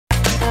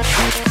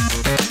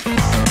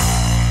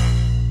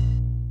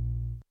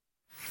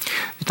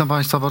Witam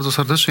Państwa bardzo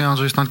serdecznie.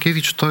 Andrzej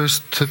Stankiewicz. To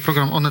jest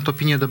program Onet,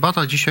 Opinie,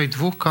 Debata. Dzisiaj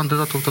dwóch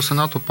kandydatów do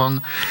Senatu.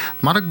 Pan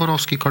Marek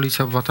Borowski,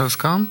 Koalicja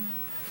Obywatelska.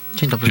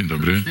 Dzień dobry. Dzień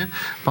dobry.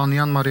 Pan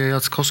Jan Maria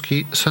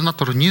Jackowski,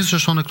 senator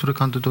niezrzeszony, który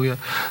kandyduje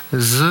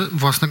z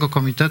własnego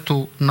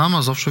komitetu na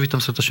Mazowszu.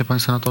 Witam serdecznie, panie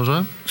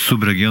senatorze.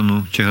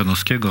 Subregionu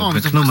Ciechanowskiego,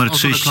 numer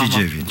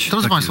 39.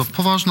 Drodzy Państwo,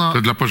 poważna...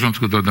 To dla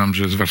porządku dodam,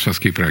 że z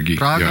warszawskiej Pragi.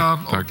 Praga,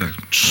 tak.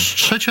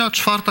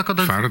 czwarta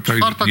kadencja.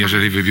 Czwarta,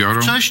 jeżeli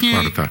wybiorą. Wcześniej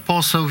czwarta.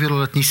 Poseł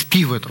wieloletni z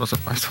Piły, drodzy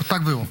Państwo.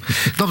 Tak było.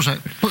 Dobrze.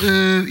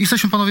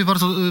 Jesteśmy, panowie, w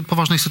bardzo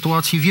poważnej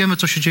sytuacji. Wiemy,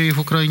 co się dzieje w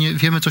Ukrainie.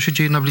 Wiemy, co się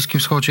dzieje na Bliskim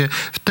Wschodzie.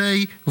 W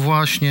tej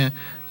właśnie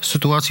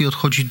sytuacji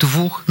odchodzi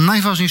dwóch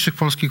najważniejszych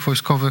polskich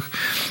wojskowych.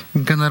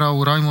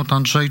 Generał Rajmund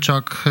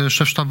Andrzejczak,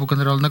 szef sztabu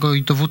generalnego,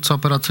 i dowódca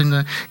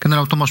operacyjny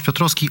generał Tomasz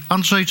Piotrowski.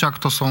 Andrzejczak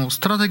to są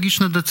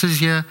strategiczne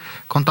decyzje,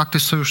 kontakty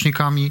z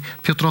sojusznikami.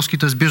 Piotrowski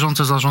to jest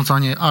bieżące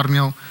zarządzanie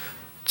armią.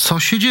 Co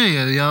się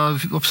dzieje? Ja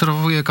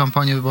obserwuję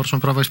kampanię wyborczą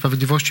Prawa i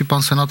Sprawiedliwości.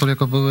 Pan senator,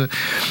 jako były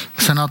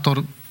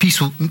senator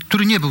PiS-u,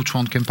 który nie był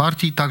członkiem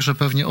partii, także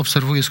pewnie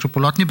obserwuje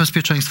skrupulatnie.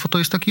 Bezpieczeństwo to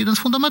jest taki jeden z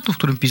fundamentów, w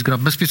którym PiS gra.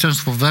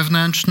 Bezpieczeństwo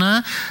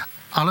wewnętrzne,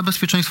 ale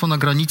bezpieczeństwo na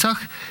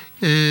granicach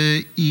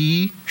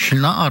i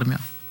silna armia.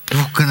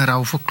 Dwóch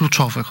generałów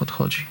kluczowych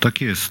odchodzi.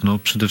 Tak jest. No,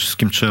 przede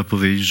wszystkim trzeba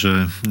powiedzieć,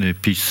 że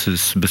PiS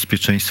z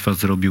bezpieczeństwa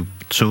zrobił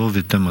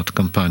czołowy temat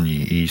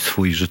kampanii i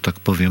swój, że tak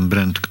powiem,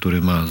 brand,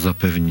 który ma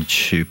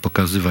zapewnić,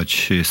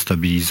 pokazywać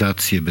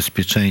stabilizację,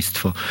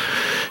 bezpieczeństwo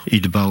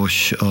i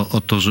dbałość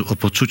o to, o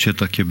poczucie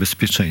takie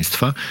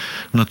bezpieczeństwa.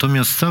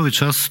 Natomiast cały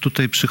czas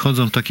tutaj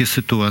przychodzą takie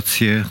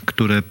sytuacje,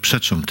 które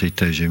przeczą tej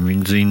tezie.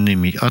 Między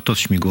innymi a to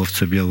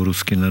śmigłowce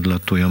białoruskie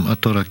nadlatują, a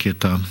to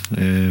rakieta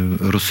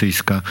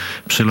rosyjska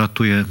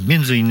przelatuje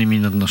między innymi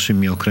nad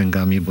naszymi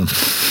okręgami, bo...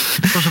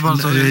 Proszę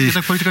bardzo,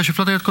 jednak polityka się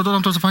wplata. Ja tylko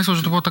dodam, drodzy Państwo,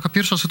 że to była taka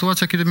pierwsza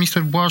sytuacja, kiedy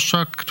minister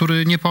Błaszczak,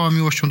 który nie pała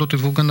miłością do tych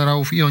dwóch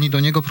generałów i oni do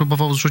niego,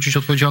 próbował zrzucić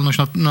odpowiedzialność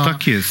na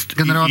tak jest.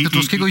 generała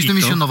Piotrowskiego i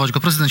zdymisjonować go.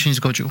 Prezydent się nie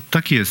zgodził.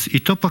 Tak jest.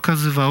 I to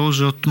pokazywało,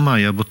 że od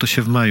maja, bo to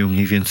się w maju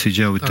mniej więcej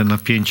działy te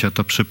napięcia,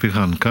 ta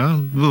przepychanka.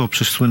 Było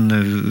przecież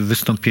słynne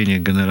wystąpienie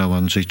generała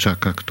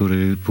Andrzejczaka,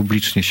 który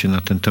publicznie się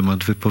na ten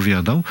temat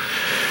wypowiadał.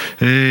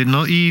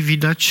 No i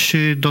widać,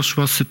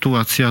 doszła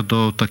sytuacja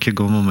do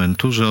takiego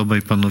momentu, że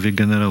obaj panowie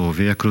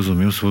generałowie, jak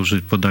rozumiem,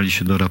 podali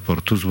się do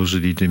raportu,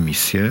 złożyli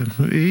dymisję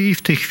i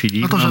w tej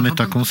chwili mamy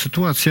taką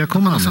sytuację,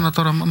 jaką mamy.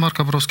 Senatora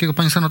Marka Borowskiego.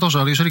 Panie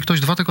senatorze, ale jeżeli ktoś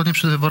 2 tygodnie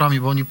przed wyborami,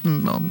 bo oni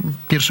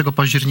 1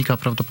 października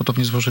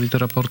prawdopodobnie złożyli te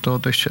raporty o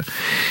odejście.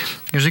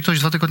 Jeżeli ktoś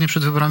 2 tygodnie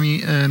przed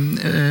wyborami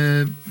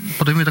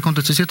podejmuje taką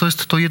decyzję, to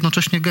jest to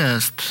jednocześnie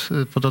gest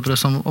pod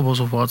adresem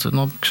obozu władzy.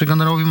 No, czy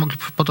generałowie mogli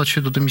podać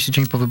się do dymisji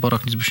dzień po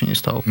wyborach, nic by się nie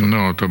stało.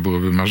 No, to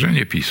byłoby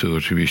marzenie PiS-u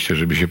oczywiście,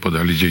 żeby się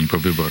podali dzień po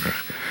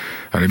wyborach.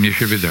 Ale mnie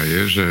się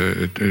wydaje, że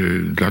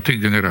dla tych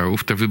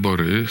generałów te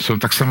wybory są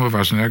tak samo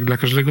ważne, jak dla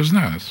każdego z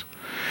nas.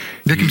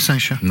 W jakim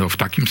sensie? No w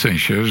takim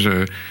sensie,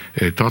 że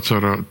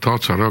to,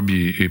 co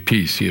robi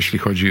PiS, jeśli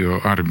chodzi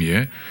o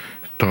armię,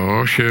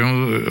 to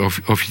się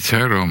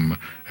oficerom,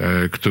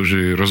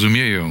 którzy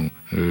rozumieją,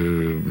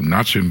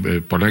 na czym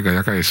polega,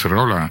 jaka jest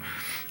rola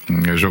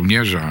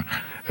żołnierza,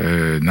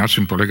 na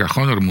czym polega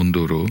honor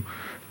munduru,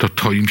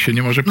 to im się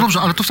nie może...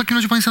 Dobrze, ale to w takim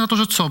razie, panie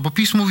senatorze, co? Bo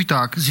PiS mówi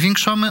tak,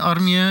 zwiększamy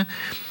armię.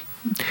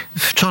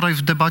 Wczoraj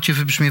w debacie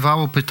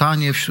wybrzmiewało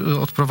pytanie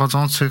od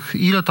prowadzących,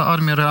 ile ta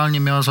armia realnie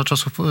miała za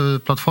czasów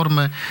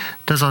Platformy.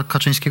 Teza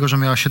Kaczyńskiego, że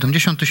miała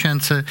 70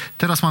 000,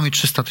 teraz mamy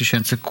 300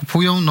 000.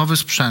 Kupują nowy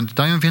sprzęt,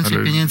 dają więcej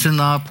pieniędzy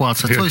na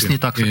płace. Co jest nie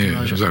tak w takim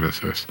razie?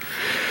 Zaraz.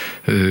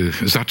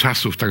 Za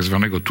czasów tak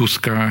zwanego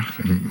Tuska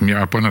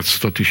miała ponad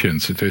 100 000,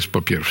 to jest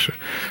po pierwsze.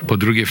 Po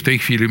drugie, w tej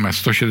chwili ma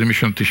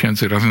 170 000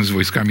 razem z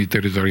wojskami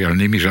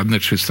terytorialnymi, żadne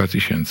 300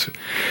 000.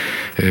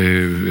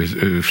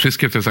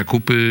 Wszystkie te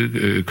zakupy,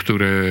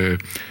 które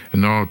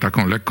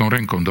taką lekką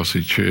ręką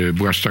dosyć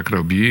Błaszczak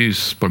robi,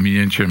 z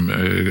pominięciem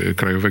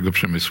krajowego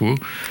przemysłu,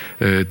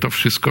 to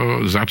wszystko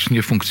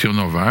zacznie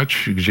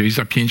funkcjonować gdzieś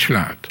za 5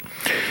 lat.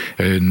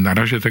 Na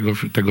razie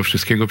tego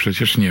wszystkiego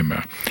przecież nie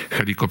ma.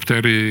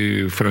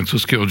 Helikoptery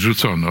francuskie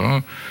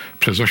odrzucono.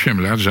 Przez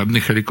 8 lat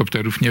żadnych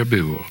helikopterów nie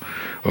było.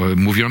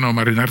 Mówiono o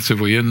marynarce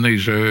wojennej,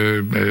 że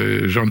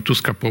rząd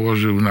Tuska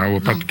położył na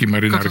łopatki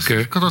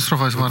marynarkę.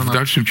 Katastrofa jest marna. W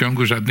dalszym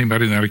ciągu żadnej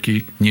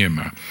marynarki nie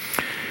ma.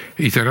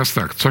 I teraz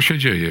tak, co się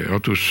dzieje?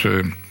 Otóż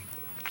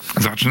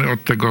zacznę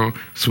od tego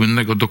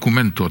słynnego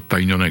dokumentu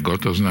odtajnionego,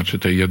 to znaczy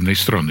tej jednej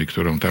strony,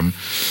 którą tam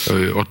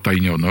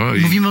odtajniono.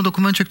 Mówimy o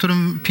dokumencie,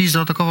 którym PiS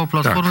zaatakował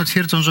Platformę,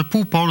 twierdząc, że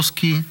pół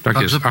Polski, tak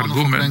także jest,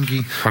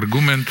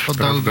 argument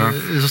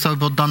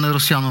zostałyby oddane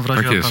Rosjanom w razie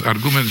ataku. Tak jest,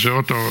 argument, że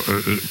oto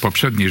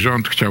poprzedni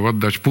rząd chciał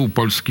oddać pół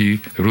Polski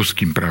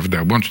Ruskim,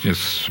 prawda, łącznie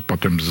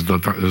potem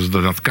z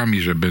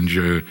dodatkami, że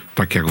będzie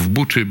tak jak w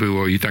Buczy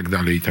było i tak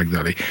dalej, i tak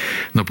dalej.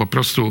 No po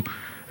prostu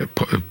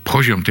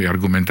poziom tej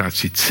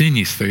argumentacji,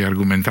 cynizm tej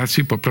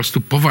argumentacji po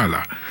prostu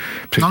powala.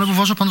 No ale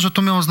uważa pan, że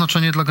to miało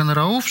znaczenie dla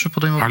generałów? Czy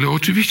Ale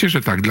oczywiście,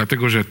 że tak,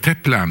 dlatego że te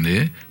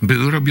plany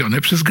były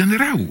robione przez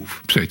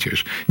generałów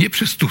przecież, nie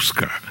przez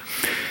Tuska.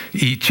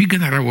 I ci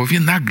generałowie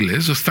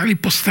nagle zostali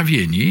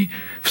postawieni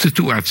w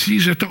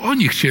sytuacji, że to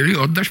oni chcieli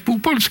oddać pół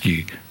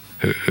Polski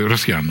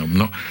Rosjanom.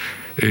 No,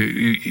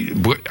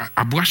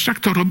 a Błaszczak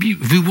to robi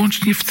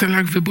wyłącznie w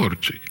celach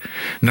wyborczych.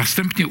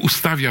 Następnie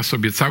ustawia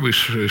sobie cały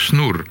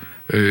sznur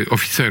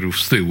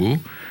oficerów z tyłu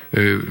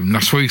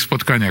na swoich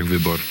spotkaniach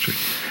wyborczych.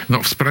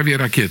 No, w sprawie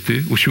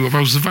rakiety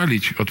usiłował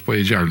zwalić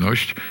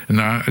odpowiedzialność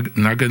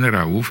na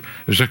generałów,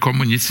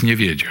 rzekomo nic nie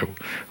wiedział.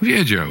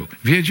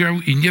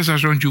 Wiedział i nie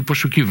zarządził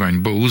poszukiwań,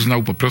 bo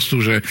uznał po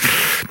prostu, że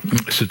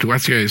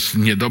sytuacja jest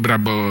niedobra,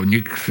 bo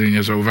nikt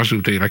nie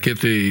zauważył tej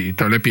rakiety i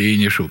to lepiej jej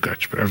nie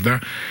szukać, prawda?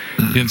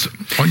 Więc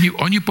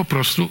oni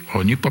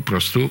po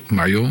prostu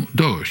mają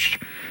dość.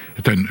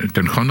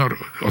 Ten honor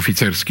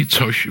oficerski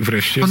coś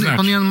wreszcie znaczy.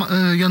 Pan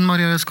Jan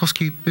Maria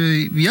Jackowski,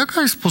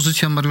 jaka jest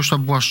pozycja Mariusza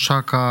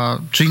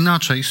Błaszczaka, czy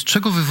inaczej, z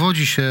czego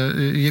wywodzi się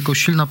jego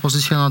silna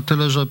pozycja na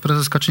tyle, że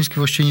prezes Kaczyński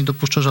właściwie nie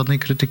dopuszcza żadnej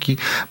krytyki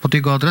pod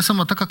jego adresem,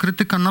 a taka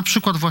krytyka na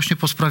przykład właśnie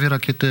po sprawie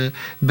rakiety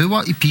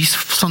była i PiS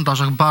w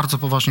sondażach bardzo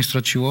poważnie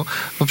straciło,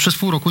 bo przez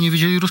pół roku nie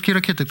widzieli ruskiej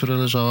rakiety, która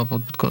leżała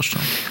pod Bydgoszczą.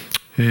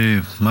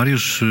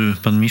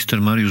 Pan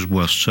minister Mariusz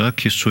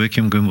Błaszczak jest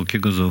człowiekiem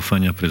głębokiego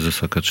zaufania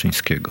prezesa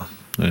Kaczyńskiego.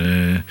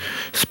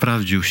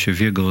 Sprawdził się w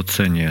jego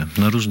ocenie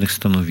na różnych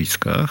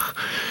stanowiskach.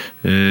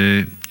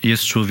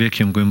 Jest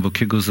człowiekiem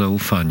głębokiego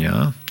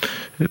zaufania.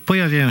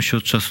 Pojawiają się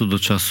od czasu do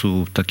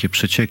czasu takie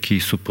przecieki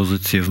i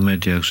supozycje w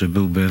mediach, że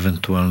byłby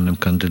ewentualnym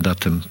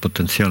kandydatem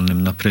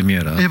potencjalnym na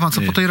premiera. Nie pan,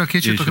 co po tej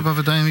rakiecie, to chyba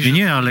wydaje mi się...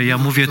 Nie, ale ja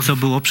mówię, co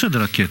było przed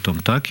rakietą,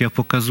 tak? Ja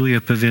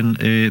pokazuję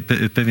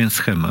pewien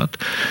schemat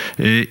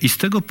i z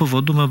tego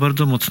powodu ma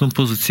bardzo mocną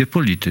pozycję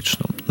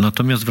polityczną.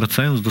 Natomiast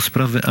wracając do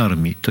sprawy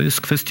armii, to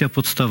jest kwestia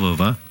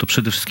podstawowa, to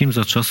przede wszystkim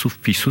za czasów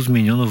PiS-u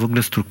zmieniono w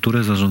ogóle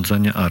strukturę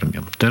zarządzania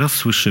armią. Teraz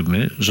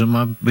słyszymy, że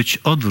ma być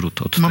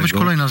odwrót od tego. Ma być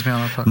kolejna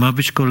zmiana, tak. Ma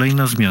być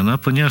kolejna zmiana,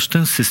 ponieważ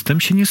ten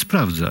system się nie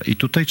sprawdza. I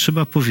tutaj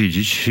trzeba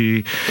powiedzieć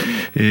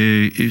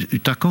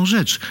taką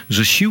rzecz,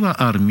 że siła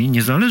armii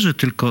nie zależy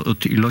tylko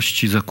od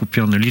ilości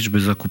liczby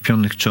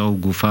zakupionych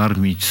czołgów,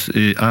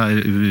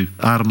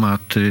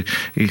 armat,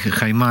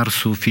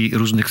 hajmarsów i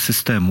różnych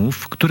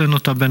systemów, które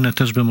notabene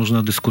też by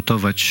można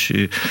dyskutować,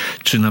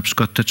 czy na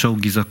przykład te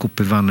czołgi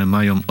zakupywane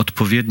mają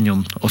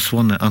odpowiednią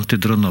osłonę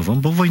antydronową,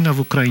 bo wojna w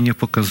Ukrainie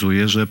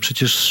pokazuje, że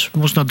przecież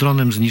można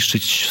dronem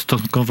zniszczyć,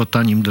 stosunkowo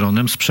tanim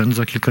dronem, sprzęt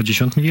za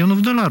kilkadziesiąt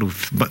milionów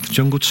dolarów w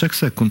ciągu 3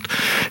 sekund.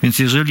 Więc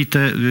jeżeli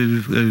te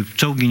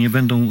czołgi nie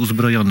będą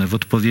uzbrojone w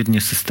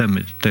odpowiednie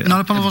systemy... No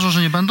ale pan uważa,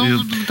 że nie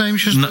będą? Wydaje mi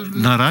się, że...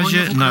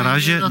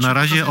 Na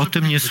razie o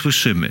tym nie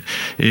słyszymy.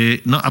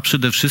 No a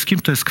przede wszystkim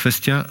to jest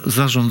kwestia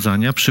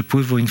zarządzania,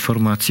 przepływu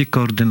informacji,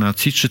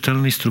 koordynacji,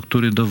 czytelnej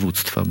struktury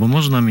dowództwa. Bo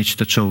można mieć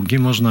te czołgi,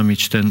 można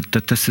mieć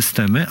te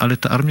systemy, ale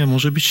ta armia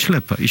może być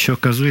ślepa. I się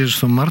okazuje, że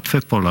są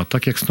martwe pola,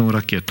 tak jak z tą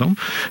rakietą,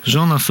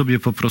 że ona sobie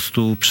po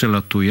prostu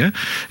przelatuje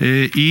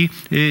i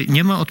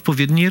nie ma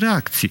odpowiedniej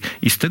reakcji.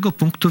 I z tego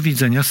punktu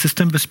widzenia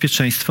system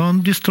bezpieczeństwa,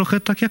 on jest trochę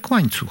tak jak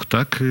łańcuch,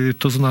 tak?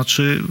 To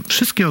znaczy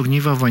wszystkie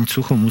ogniwa w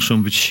łańcuchu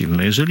muszą być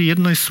silne. Jeżeli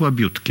jedno jest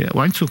słabiutkie,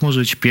 łańcuch może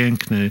być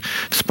piękny,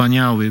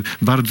 wspaniały,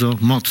 bardzo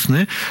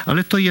mocny,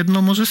 ale to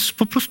jedno może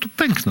po prostu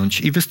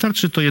pęknąć i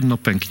wystarczy to jedno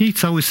pęknie i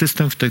cały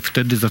system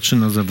wtedy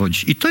zaczyna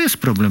zawodzić. I to jest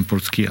problem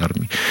polskiej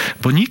armii.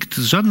 Bo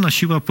żadna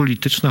siła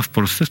polityczna w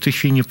Polsce w tej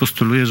chwili nie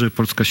postuluje, że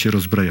Polska się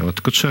rozbrajała,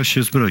 tylko trzeba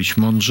się zbroić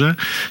mądrze.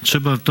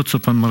 Trzeba to, co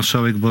pan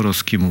marszałek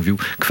Borowski mówił,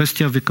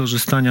 kwestia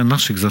wykorzystania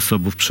naszych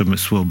zasobów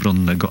przemysłu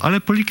obronnego,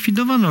 ale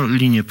polikwidowano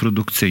linie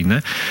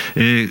produkcyjne,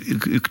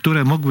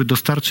 które mogły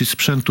dostarczyć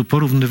sprzętu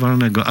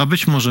porównywalnego, a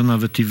być może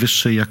nawet i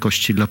wyższej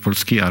jakości dla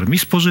polskiej armii,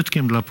 z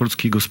pożytkiem dla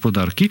polskiej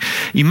gospodarki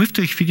i my w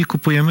tej chwili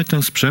kupujemy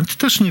ten sprzęt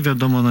też nie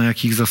wiadomo na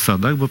jakich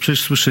zasadach, bo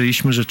przecież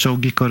słyszeliśmy, że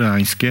czołgi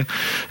koreańskie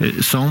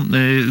są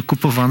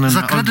kupowane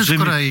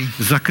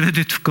za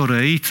kredyt w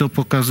Korei, co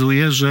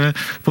pokazuje, że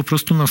po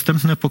prostu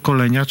następne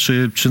pokolenia,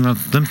 czy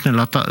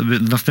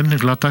w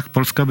następnych latach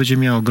Polska będzie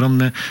miała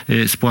ogromne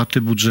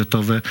spłaty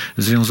budżetowe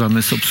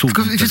związane z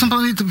obsługą.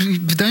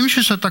 Wydaje mi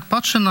się, że tak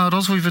patrzę na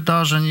rozwój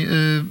wydarzeń.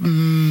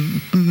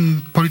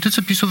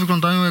 Politycy PiS-u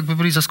wyglądają, jakby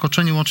byli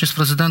zaskoczeni łącznie z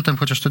prezydentem,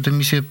 chociaż te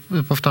dymisje,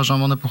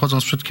 powtarzam, one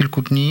pochodzą sprzed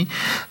kilku dni.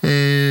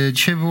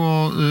 Dzisiaj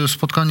było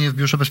spotkanie w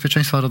Biurze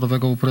Bezpieczeństwa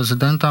Narodowego u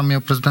prezydenta.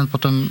 Miał prezydent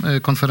potem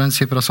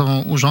konferencję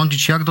prasową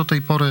urządzić. Jak do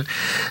tej pory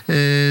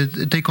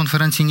tej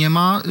konferencji nie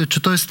ma?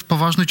 Czy to jest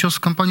poważny cios w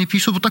kampanii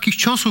PiS-u? Bo takich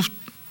ciosów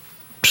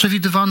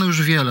przewidywano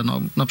już wiele.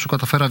 No, na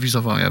przykład afera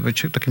wizowa miała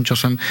być takim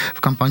ciosem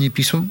w kampanii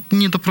PiS-u.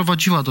 Nie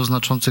doprowadziła do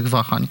znaczących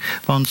wahań.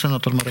 Pan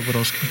senator Marek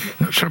Borowski.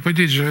 No, trzeba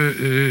powiedzieć, że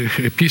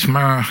PiS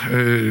ma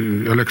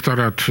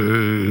elektorat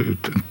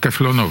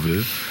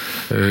teflonowy,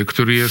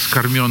 który jest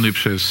karmiony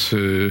przez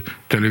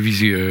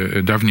telewizję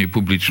dawniej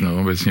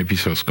publiczną, obecnie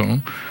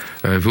pisowską.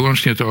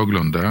 Wyłącznie to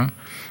ogląda.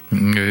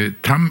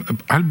 tam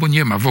albo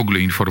nie ma w ogóle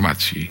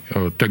informacji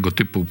o tego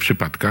typu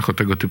przypadkach, o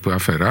tego typu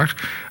aferach,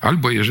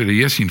 albo jeżeli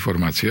jest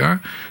informacja,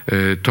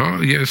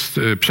 to jest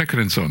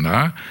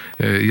przekręcona,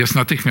 jest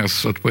natychmiast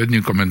z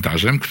odpowiednim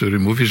komentarzem, który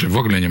mówi, że w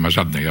ogóle nie ma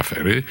żadnej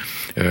afery.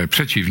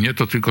 Przeciwnie,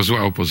 to tylko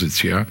zła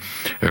opozycja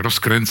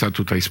rozkręca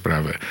tutaj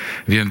sprawę.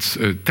 Więc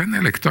ten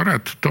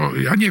elektorat, to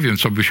ja nie wiem,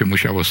 co by się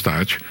musiało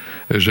stać,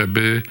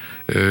 żeby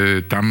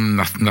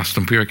tam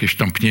nastąpiło jakieś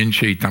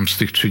tąpnięcie i tam z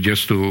tych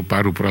 30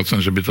 paru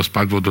procent, żeby to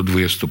spadło do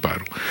 20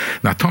 paru.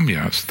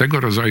 Natomiast tego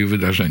rodzaju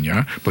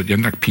wydarzenia, bo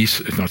jednak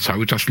PiS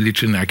cały czas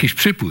liczy na jakiś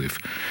przypływ,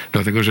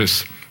 dlatego że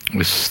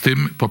z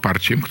tym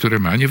poparciem, które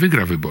ma, nie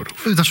wygra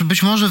wyborów. Znaczy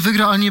być może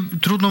wygra, ale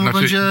trudno mu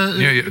będzie...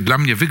 Nie, dla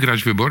mnie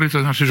wygrać wybory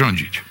to znaczy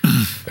rządzić.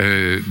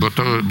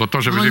 Bo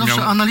to, że będzie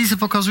miał... Analizy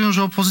pokazują,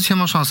 że opozycja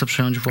ma szansę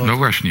przejąć władzę. No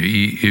właśnie.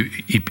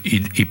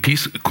 I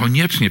PiS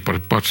koniecznie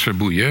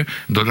potrzebuje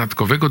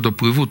dodatkowego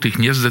dopływu tych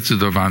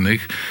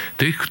niezdecydowanych,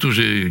 tych,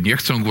 którzy nie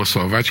chcą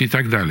głosować i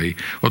tak dalej.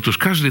 Otóż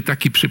każdy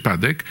taki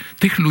przypadek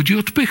tych ludzi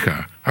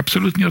odpycha.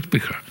 Absolutnie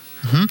odpycha.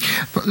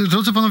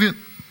 Drodzy panowie,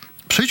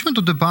 przejdźmy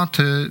do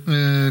debaty,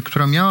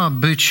 która miała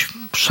być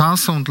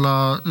szansą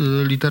dla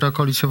lidera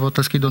Koalicji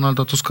Obywatelskiej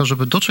Donalda Tuska,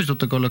 żeby dotrzeć do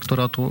tego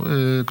elektoratu,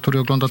 który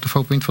ogląda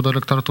TVP Info, do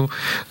elektoratu,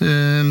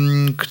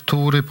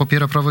 który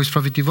popiera Prawo i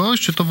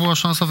Sprawiedliwość. Czy to była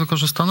szansa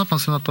wykorzystana? Pan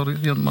senator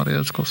Jan Maria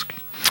Jackowski.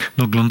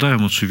 No,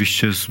 oglądałem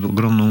oczywiście z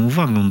ogromną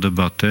uwagą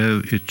debatę,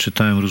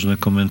 czytałem różne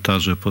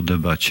komentarze po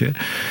debacie.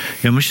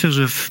 Ja myślę,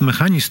 że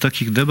mechanizm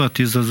takich debat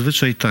jest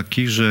zazwyczaj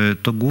taki, że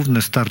to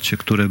główne starcie,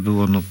 które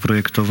było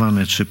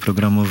projektowane czy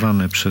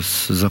programowane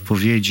przez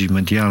zapowiedzi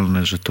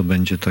medialne, że to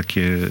będzie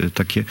takie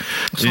tak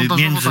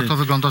to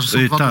wygląda, że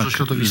są dwa duże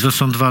środowiska. Że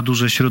są dwa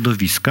duże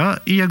środowiska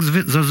i jak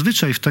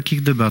zazwyczaj w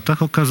takich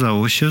debatach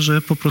okazało się,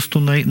 że po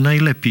prostu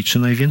najlepiej czy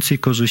najwięcej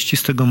korzyści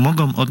z tego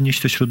mogą odnieść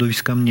te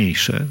środowiska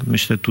mniejsze.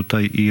 Myślę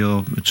tutaj i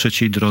o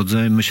Trzeciej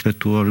Drodze, myślę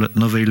tu o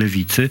Nowej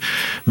Lewicy,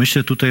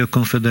 myślę tutaj o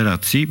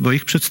Konfederacji, bo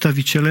ich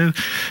przedstawiciele,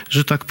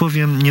 że tak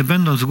powiem, nie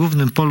będąc w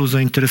głównym polu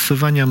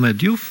zainteresowania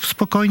mediów,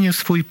 spokojnie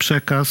swój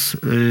przekaz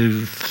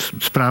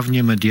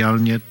sprawnie,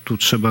 medialnie, tu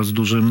trzeba z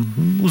dużym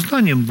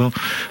uznaniem, bo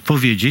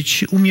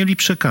powiedzieć, umieli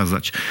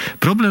przekazać.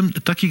 Problem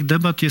takich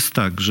debat jest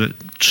tak, że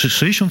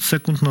 60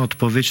 sekund na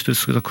odpowiedź to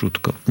jest za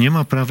krótko. Nie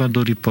ma prawa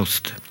do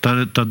riposty.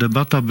 Ta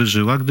debata by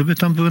żyła, gdyby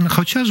tam były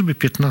chociażby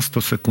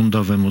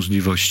 15-sekundowe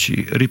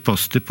możliwości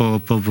riposty po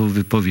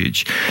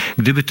wypowiedzi.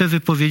 Gdyby te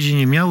wypowiedzi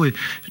nie miały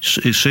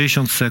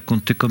 60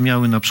 sekund, tylko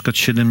miały na przykład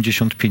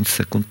 75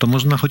 sekund, to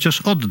można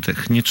chociaż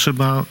oddech. Nie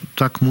trzeba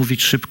tak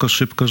mówić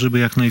szybko, żeby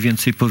jak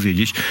najwięcej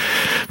powiedzieć.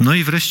 No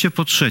i wreszcie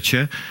po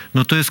trzecie,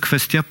 no to jest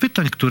kwestia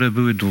pytań, które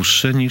były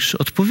dłuższe niż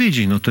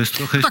odpowiedzi. No to jest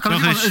trochę... Tak, ale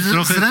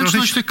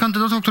zręczność tych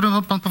kandydatów, o którym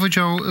pan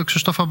powiedział,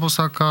 Krzysztofa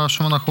Bosaka,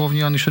 Szymona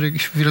Hołowni, Anny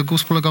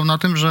Scheuring-Wielgus, polegał na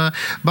tym, że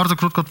bardzo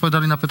krótko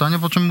odpowiadali na pytania,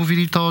 po czym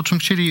mówili to, o czym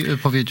chcieli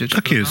powiedzieć.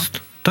 Tak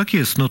jest. Tak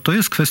jest. No to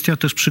jest kwestia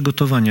też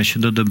przygotowania się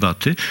do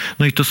debaty.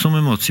 No i to są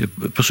emocje.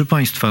 Proszę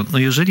państwa, no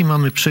jeżeli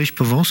mamy przejść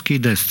po wąskiej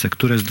desce,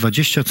 która jest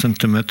 20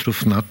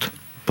 centymetrów nad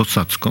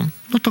posadzką,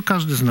 no to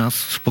każdy z nas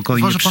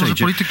spokojnie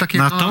przejdzie.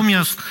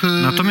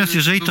 Natomiast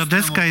jeżeli ta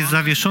deska jest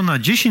zawieszona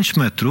 10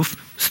 metrów,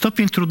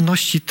 stopień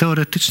trudności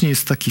teoretycznie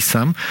jest taki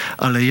sam,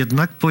 ale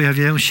jednak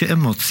pojawiają się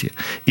emocje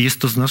i jest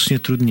to znacznie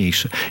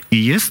trudniejsze.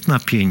 I jest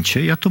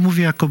napięcie, ja to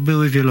mówię jako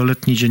były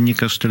wieloletni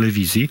dziennikarz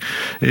telewizji,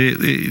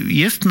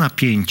 jest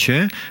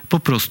napięcie po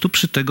prostu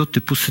przy tego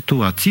typu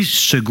sytuacji,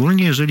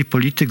 szczególnie jeżeli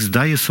polityk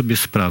zdaje sobie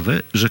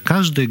sprawę, że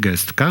każdy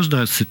gest,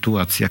 każda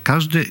sytuacja,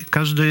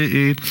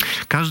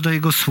 każde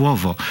jego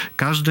słowo,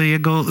 każdy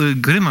jego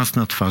grymas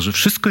na twarzy,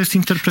 wszystko jest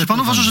interpretowane. Czy pan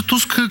uważa, że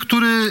Tusk,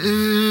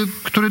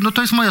 który no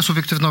to jest moja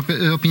subiektywna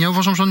opinia,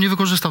 uważam, że on nie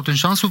wykorzystał tej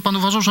szansy. Pan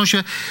uważał,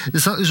 że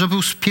że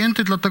był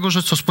spięty dlatego,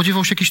 że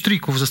spodziewał się jakichś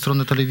trików ze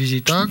strony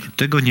telewizji, tak?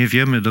 Tego nie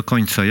wiemy do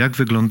końca, jak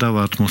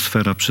wyglądała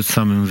atmosfera przed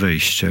samym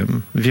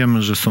wejściem.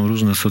 Wiemy, że są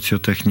różne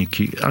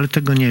socjotechniki, ale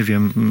tego nie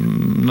wiem.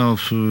 No,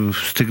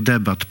 z tych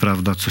debat,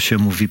 prawda, co się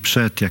mówi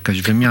przed,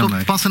 jakaś wymiana.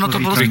 To pan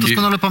senator Borowski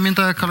doskonale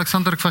pamięta, jak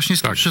Aleksander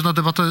Kwaśniewski przyszedł na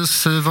debatę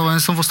z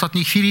Wałęsą w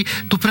ostatniej chwili.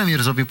 Tu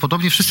premier zrobił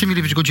podobnie. Wszyscy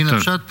mieli być godzinę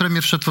przed.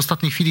 Premier wszedł w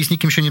ostatniej chwili, z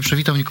nikim się nie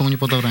przywitał, nikomu nie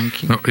podał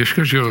ręki. No, jeśli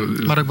chodzi o...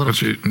 Marek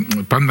Borowski.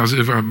 Pan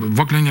nazywa, w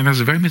ogóle nie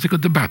nazywajmy tego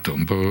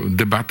debatą, bo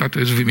debata to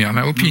jest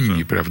wymiana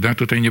opinii, prawda?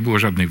 Tutaj nie było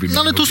żadnej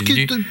wymiany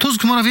opinii. Ale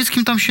Tusk z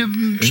Morawieckim tam się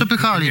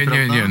przepychali,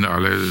 prawda? Nie, no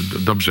ale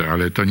dobrze,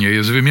 ale to nie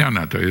jest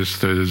wymiana. To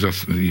jest,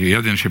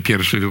 jeden się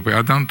pierwszy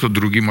wypowiada, to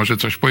drugi może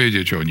coś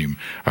powiedzieć o nim,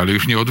 ale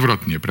już nie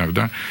odwrotnie,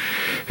 prawda?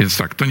 Więc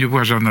tak, to nie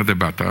była żadna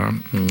debata.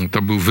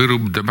 To był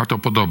wyrób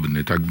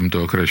debatopodobny, tak bym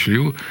to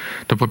określił.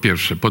 To po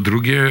pierwsze. Po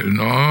drugie,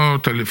 no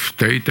w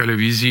tej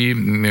telewizji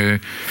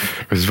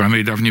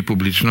zwanej dawniej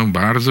publiczną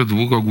bardzo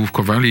długo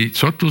główkowali,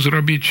 co tu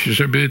zrobić,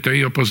 żeby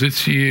tej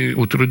opozycji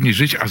utrudnić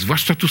życie, a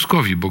zwłaszcza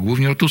Tuskowi, bo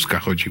głównie o Tuska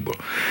chodziło.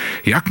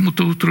 Jak mu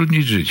to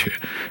utrudnić życie?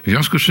 W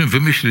związku z czym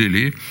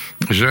wymyślili,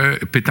 że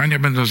pytania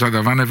będą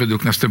zadawane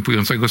według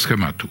następującego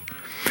schematu.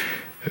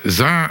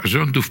 Za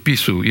rządów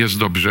PiS-u jest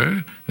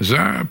dobrze,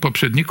 za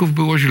poprzedników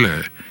było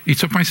źle. I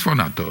co państwo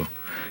na to?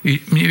 I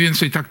mniej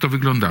więcej tak to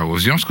wyglądało.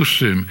 W związku z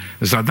czym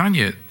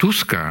zadanie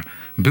Tuska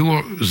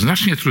było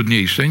znacznie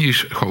trudniejsze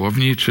niż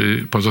Hołowni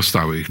czy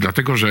pozostałych,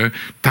 dlatego że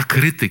ta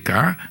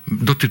krytyka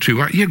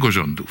dotyczyła jego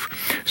rządów.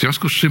 W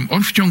związku z czym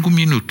on w ciągu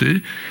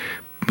minuty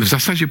w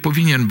zasadzie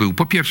powinien był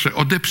po pierwsze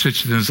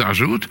odeprzeć ten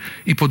zarzut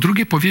i po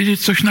drugie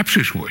powiedzieć coś na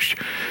przyszłość.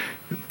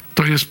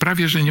 To jest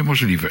prawie że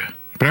niemożliwe.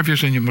 Prawie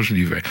że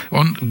niemożliwe.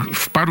 On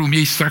w paru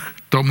miejscach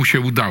to mu się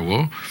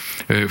udało.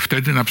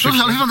 Wtedy na przykład...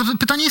 Dobrze, ale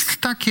pytanie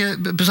jest takie,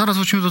 zaraz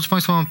wrócimy do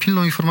Państwa, mam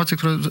pilną informację,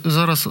 którą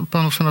zaraz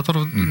panów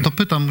senatorów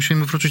dopytam,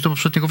 musimy wrócić do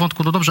poprzedniego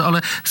wątku, no dobrze,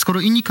 ale skoro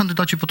inni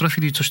kandydaci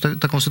potrafili coś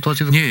taką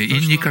sytuację wykorzystać...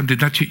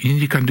 Nie,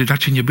 inni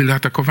kandydaci nie byli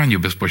atakowani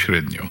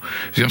bezpośrednio.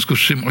 W związku z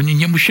czym oni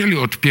nie musieli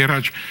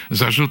odpierać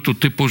zarzutu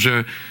typu,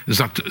 że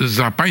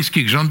za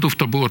pańskich rządów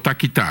to było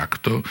tak i tak.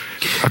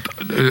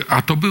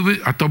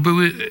 A to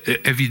były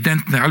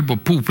ewidentne albo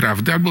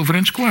półprawdy, albo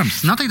wręcz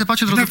kłamstwa. Na tej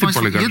debacie, drodzy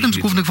Państwo, jednym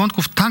z głównych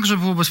wątków także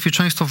było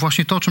bezpieczeństwo,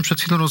 właśnie to, o czym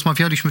przed chwilą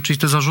rozmawialiśmy, czyli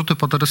te zarzuty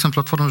pod adresem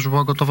Platformy, że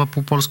była gotowa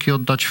pół Polski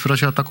oddać w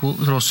razie ataku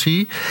z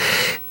Rosji.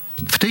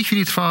 W tej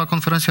chwili trwa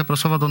konferencja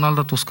prasowa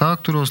Donalda Tuska,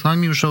 który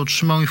oznajmił, że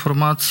otrzymał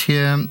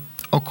informację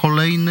o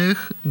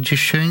kolejnych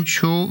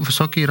 10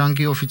 wysokiej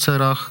rangi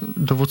oficerach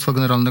dowództwa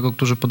generalnego,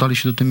 którzy podali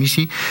się do tej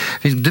misji.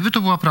 Więc gdyby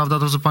to była prawda,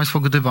 drodzy Państwo,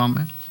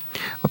 gdybamy,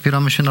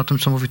 opieramy się na tym,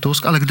 co mówi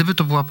Tusk, ale gdyby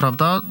to była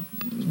prawda,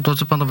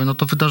 drodzy panowie, no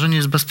to wydarzenie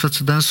jest bez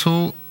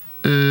precedensu.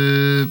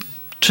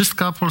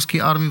 Czystka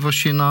polskiej armii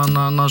właściwie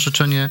na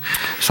życzenie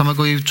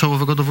samego jej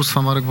czołowego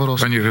dowództwa Marek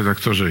Borowski. Panie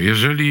redaktorze,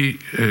 jeżeli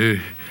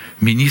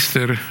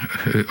minister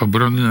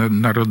obrony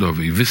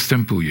narodowej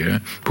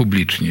występuje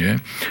publicznie,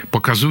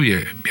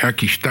 pokazuje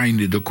jakiś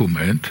tajny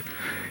dokument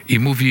i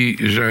mówi,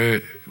 że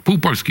pół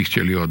Polski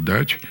chcieli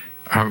oddać,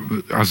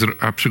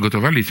 a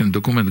przygotowali ten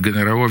dokument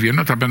generałowie,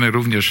 notabene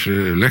również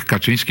Lech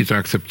Kaczyński to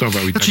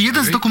akceptował. Znaczy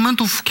jeden z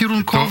dokumentów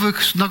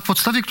kierunkowych, na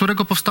podstawie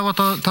którego powstała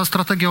ta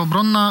strategia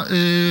obronna,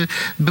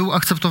 był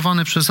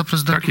akceptowany przez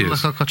prezydenta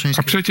Lecha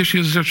Kaczyńskiego. A przecież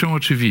jest rzeczą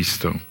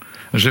oczywistą,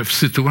 że w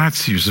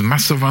sytuacji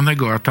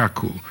zmasowanego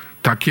ataku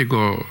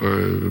takiego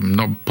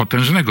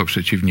potężnego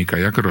przeciwnika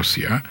jak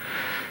Rosja,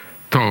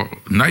 to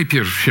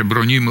najpierw się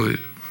bronimy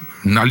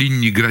na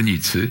linii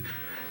granicy,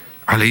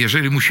 ale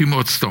jeżeli musimy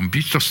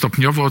odstąpić, to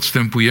stopniowo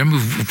odstępujemy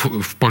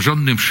w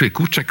porządnym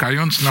szyku,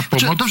 czekając na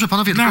pomoc Dobrze,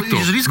 panowie, NATO.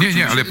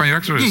 Nie, ale panie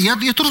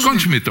redaktorze,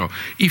 skończmy to.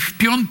 I w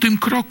 5.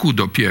 kroku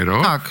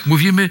dopiero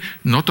mówimy,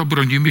 no to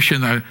bronimy się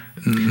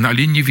na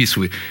linii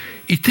Wisły.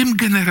 I tym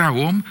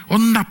generałom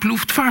on napluł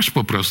w twarz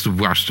po prostu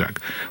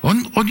Błaszczak.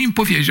 On im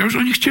powiedział, że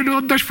oni chcieli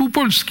oddać pół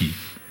Polski.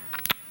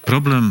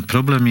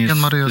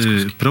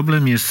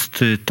 Problem jest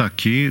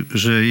taki,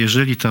 że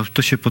jeżeli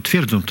to się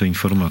potwierdzą te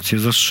informacje,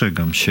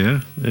 zastrzegam się.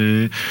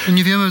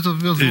 Nie wiemy, to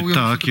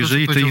tak,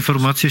 jeżeli te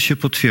informacje się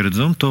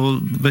potwierdzą, to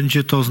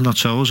będzie to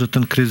oznaczało, że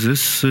ten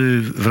kryzys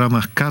w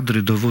ramach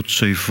kadry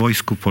dowódczej w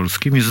Wojsku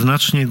Polskim jest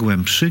znacznie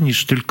głębszy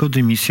niż tylko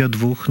dymisja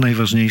 2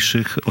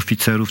 najważniejszych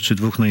oficerów czy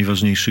 2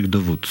 najważniejszych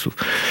dowódców.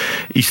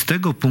 I z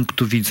tego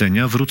punktu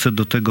widzenia, wrócę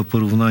do tego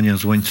porównania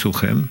z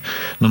łańcuchem,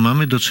 no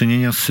mamy do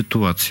czynienia z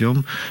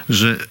sytuacją,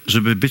 że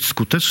żeby być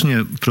skutecznie,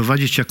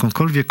 prowadzić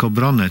jakąkolwiek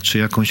obronę, czy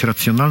jakąś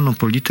racjonalną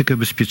politykę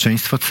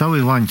bezpieczeństwa,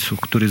 cały łańcuch,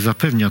 który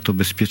zapewnia to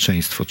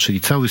bezpieczeństwo,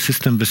 czyli cały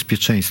system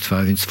bezpieczeństwa,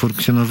 a więc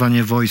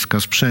funkcjonowanie wojska,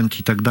 sprzęt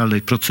i tak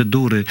dalej,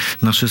 procedury,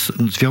 nasze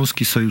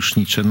związki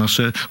sojusznicze,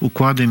 nasze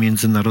układy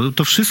międzynarodowe,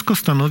 to wszystko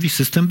stanowi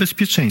system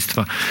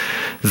bezpieczeństwa.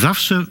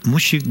 Zawsze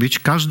musi być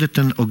każde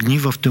ten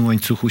ogniwo w tym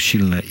łańcuchu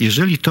silne.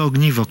 Jeżeli to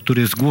ogniwo,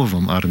 które jest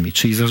głową armii,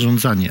 czyli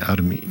zarządzanie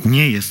armii,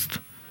 nie jest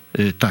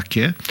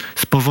takie,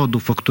 z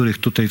powodów, o których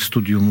tutaj w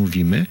studiu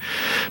mówimy,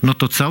 no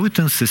to cały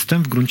ten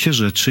system w gruncie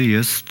rzeczy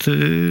jest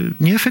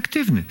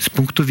nieefektywny z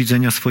punktu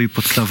widzenia swojego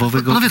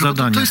podstawowego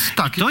zadania.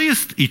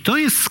 To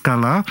jest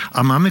skala,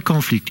 a mamy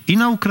konflikt i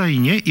na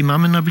Ukrainie, i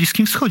mamy na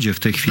Bliskim Wschodzie w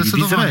tej chwili, w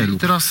Izraelu.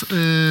 Teraz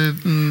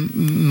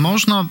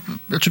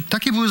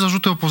takie były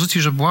zarzuty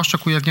opozycji, że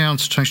Błaszczak,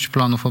 ujawniając część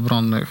planów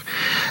obronnych,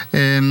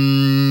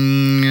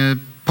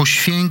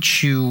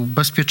 poświęcił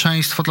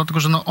bezpieczeństwo, dlatego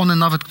że one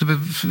nawet gdyby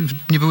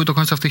nie były do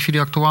końca w tej chwili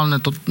aktualne,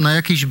 to na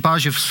jakiejś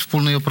bazie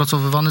wspólnej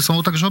opracowywane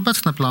są także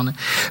obecne plany.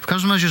 W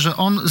każdym razie, że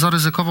on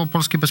zaryzykował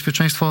polskie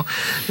bezpieczeństwo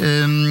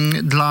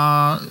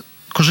dla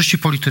korzyści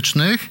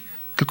politycznych,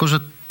 tylko że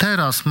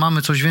teraz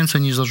mamy coś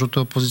więcej niż zarzuty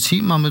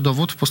opozycji. Mamy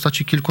dowód w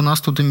postaci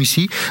kilkunastu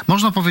dymisji.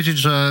 Można powiedzieć,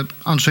 że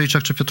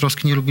Andrzejczak czy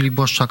Piotrowski nie lubili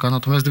Błaszczaka,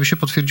 natomiast gdyby się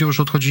potwierdziło,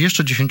 że odchodzi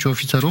jeszcze 10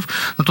 oficerów,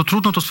 no to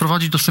trudno to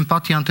sprowadzić do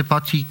sympatii,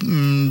 antypatii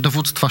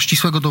dowództwa,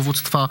 ścisłego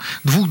dowództwa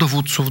 2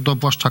 dowódców do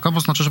Błaszczaka, bo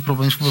znaczy, że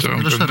problem jest po prostu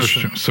wiele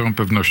szerszy. Z całą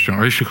pewnością.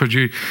 A jeśli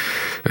chodzi,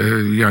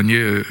 ja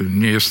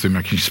nie jestem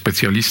jakimś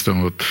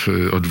specjalistą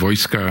od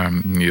wojska,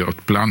 od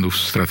planów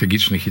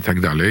strategicznych i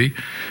tak dalej,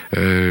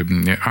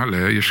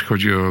 ale jeśli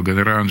chodzi o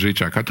generała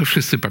Andrzejczaka, Barancka, to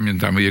wszyscy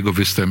pamiętamy jego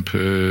występ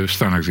w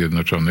Stanach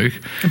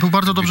Zjednoczonych. Był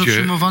bardzo dobrze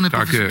przyjmowany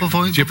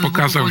gdzie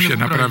pokazał się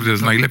naprawdę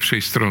z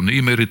najlepszej strony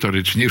i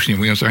merytorycznie, już nie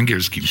mówiąc o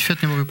angielskim.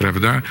 Świetnie mówił.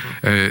 Prawda?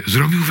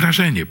 Zrobił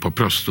wrażenie po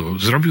prostu.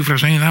 Zrobił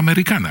wrażenie na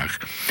Amerykanach.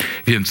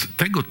 Więc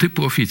tego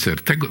typu oficer,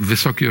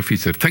 wysoki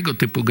oficer, tego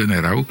typu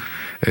generał,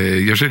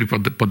 jeżeli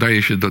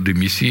podaje się do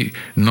dymisji,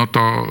 no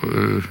to,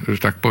 że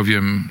tak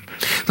powiem,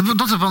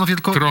 Dobrze, panowie,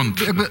 tylko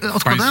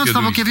odkładając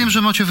na bok, ja wiem,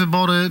 że macie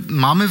wybory,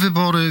 mamy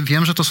wybory,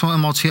 wiem, że to są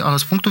emocje, ale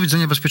z punktu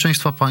widzenia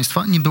bezpieczeństwa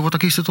państwa nie było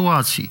takiej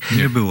sytuacji.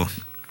 Nie było.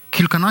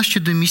 Kilkanaście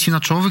dymisji na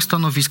czołowych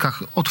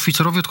stanowiskach od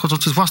oficerowie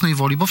odchodzący z własnej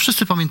woli, bo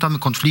wszyscy pamiętamy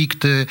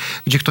konflikty,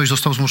 gdzie ktoś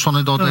został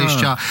zmuszony do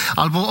odejścia,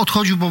 albo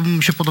odchodził, bo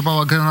mu się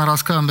podobała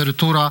generalska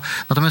emerytura.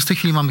 Natomiast w tej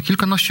chwili mamy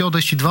kilkanaście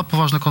odejść i 2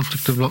 poważne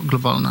konflikty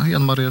globalne.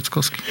 Jan Maria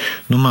Jackowski.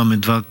 No mamy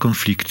 2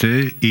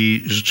 konflikty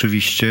i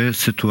rzeczywiście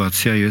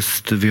sytuacja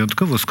jest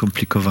wyjątkowo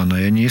skomplikowana.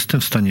 Ja nie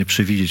jestem w stanie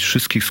przewidzieć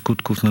wszystkich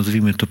skutków,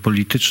 nazwijmy to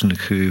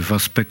politycznych, w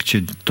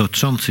aspekcie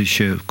dotyczącej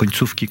się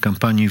końcówki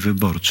kampanii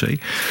wyborczej.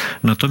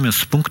 Natomiast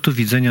z punktu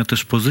widzenia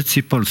też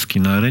pozycji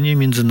Polski na arenie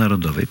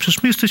międzynarodowej.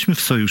 Przecież my jesteśmy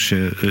w sojuszu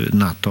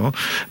NATO.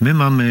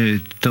 My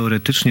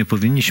teoretycznie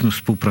powinniśmy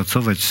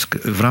współpracować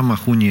w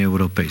ramach Unii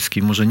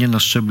Europejskiej, może nie na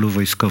szczeblu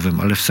wojskowym,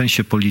 ale w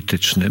sensie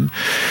politycznym.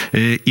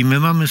 I my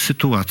mamy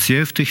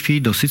sytuację w tej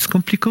chwili dosyć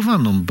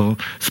skomplikowaną, bo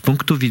z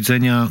punktu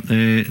widzenia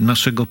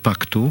naszego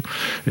paktu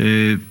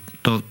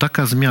to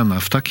taka zmiana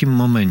w takim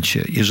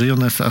momencie, jeżeli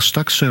ona jest aż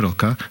tak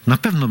szeroka, na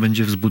pewno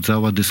będzie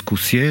wzbudzała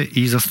dyskusję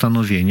i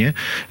zastanowienie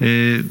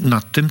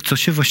nad tym, co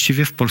się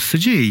właściwie w Polsce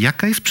dzieje.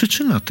 Jaka jest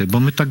przyczyna tego? Bo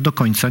my tak do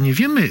końca nie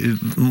wiemy,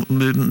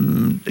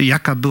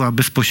 jaka była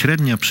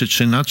bezpośrednia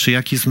przyczyna, czy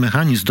jaki jest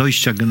mechanizm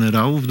dojścia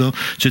generałów,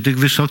 czy tych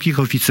wysokich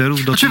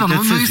oficerów do tej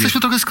decyzji. My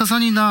jesteśmy trochę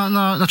skazani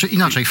znaczy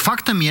inaczej.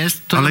 Faktem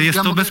jest... Ale jest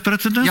to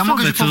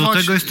bezprecedensowe, co do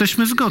tego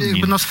jesteśmy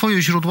zgodni. Na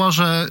swoje źródła,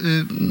 że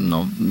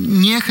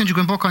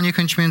głęboka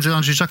niechęć między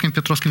Andrzejczakiem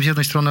Piotrowskim z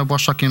jednej strony, a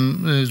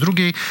Błaszczakiem z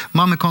drugiej.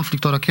 Mamy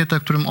konflikt o rakietę,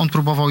 którym on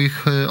próbował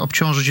ich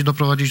obciążyć i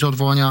doprowadzić do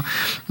odwołania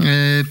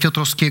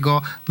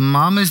Piotrowskiego.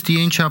 Mamy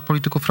zdjęcia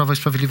polityków Prawa i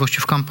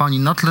Sprawiedliwości w kampanii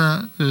na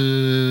tle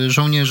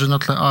żołnierzy, na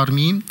tle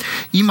armii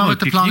i mamy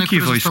te plany,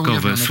 które wojskowe,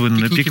 zostały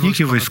słynne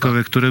pikniki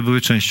wojskowe, które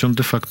były częścią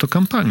de facto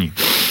kampanii.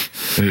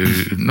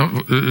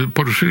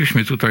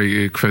 Poruszyliśmy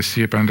tutaj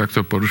kwestię, pan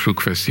doktor poruszył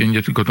kwestię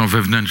nie tylko tą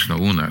wewnętrzną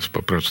u nas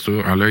po prostu,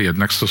 ale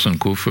jednak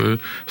stosunków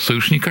z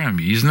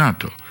sojusznikami i z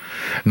NATO.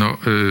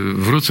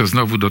 Wrócę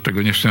znowu do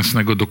tego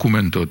nieszczęsnego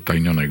dokumentu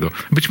odtajnionego.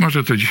 Być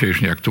może to dzisiaj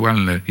już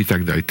nieaktualne i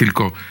tak dalej,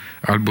 tylko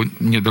albo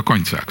nie do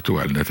końca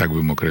aktualne, tak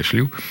bym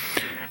określił.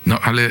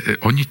 Ale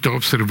oni to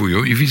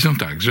obserwują i widzą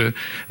tak, że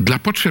dla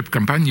potrzeb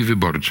kampanii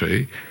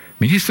wyborczej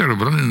minister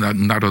obrony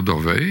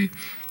narodowej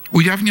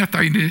ujawnia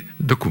tajny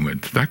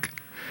dokument, tak?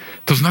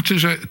 To znaczy,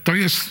 że to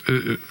jest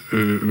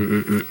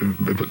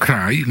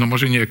kraj,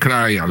 może nie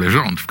kraj, ale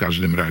rząd w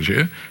każdym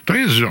razie, to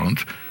jest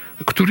rząd,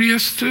 który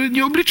jest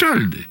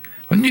nieobliczalny.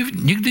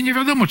 Nigdy nie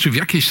wiadomo, czy w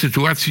jakiejś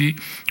sytuacji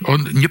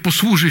on nie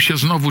posłuży się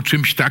znowu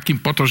czymś takim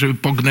po to, żeby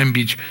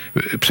pognębić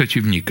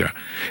przeciwnika.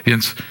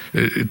 Więc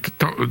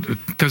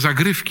te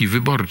zagrywki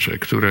wyborcze,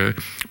 które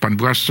pan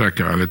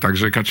Błaszczak, ale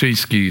także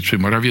Kaczyński czy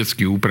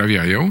Morawiecki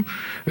uprawiają,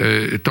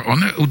 to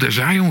one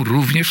uderzają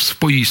również w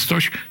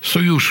spoistość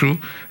sojuszu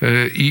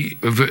i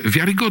w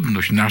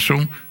wiarygodność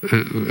naszą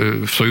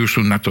w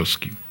sojuszu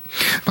natowskim.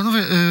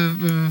 Panowie,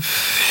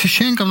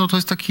 sięgam, to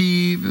jest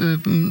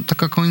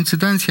taka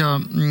koincydencja.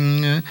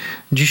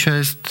 Dzisiaj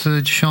jest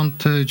 10.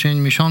 dzień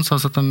miesiąca,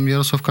 zatem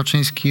Jarosław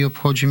Kaczyński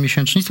obchodzi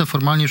miesięcznicę.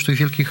 Formalnie już tych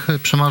wielkich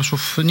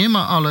przemarszów nie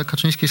ma, ale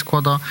Kaczyński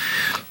składa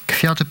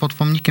kwiaty pod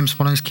pomnikiem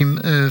smoleńskim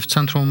w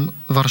centrum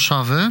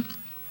Warszawy.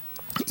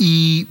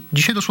 I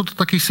dzisiaj doszło do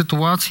takiej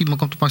sytuacji,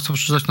 mogą to państwo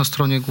przeczytać na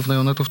stronie głównej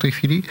Onetu w tej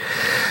chwili,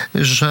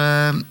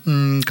 że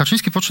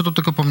Kaczyński podszedł do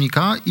tego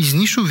pomnika i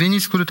zniszczył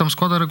wieniec, który tam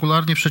składa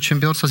regularnie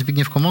przedsiębiorca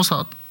Zbigniew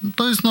Komosa.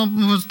 To jest,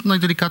 mówiąc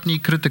najdelikatniej,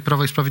 krytyk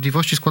Prawa i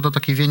Sprawiedliwości. Składa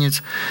taki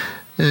wieniec,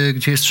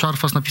 gdzie jest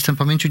szarfa z napisem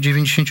pamięci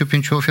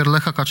 95 ofiar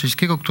Lecha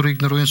Kaczyńskiego, który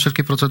ignorując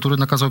wszelkie procedury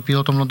nakazał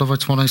pilotom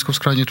lądować w Smoleńsku w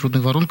skrajnie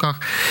trudnych warunkach.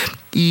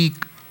 I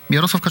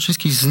Jarosław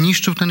Kaczyński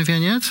zniszczył ten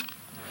wieniec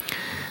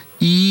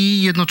i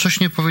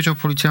jednocześnie powiedział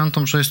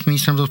policjantom, że jest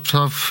ministrem do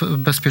spraw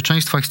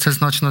bezpieczeństwa i chce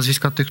znać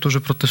nazwiska tych,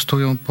 którzy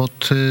protestują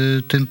pod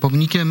tym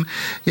pomnikiem.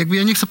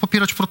 Ja nie chcę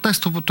popierać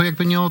protestu, bo to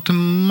nie o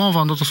tym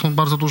mowa, to są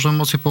bardzo duże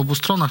emocje po obu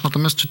stronach.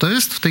 Natomiast czy to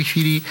jest w tej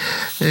chwili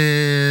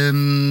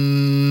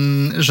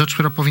rzecz,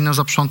 która powinna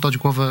zaprzątać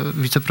głowę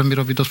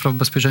wicepremierowi do spraw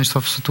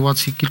bezpieczeństwa w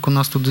sytuacji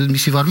kilkunastu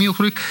dymisji w armii, o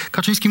których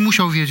Kaczyński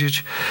musiał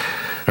wiedzieć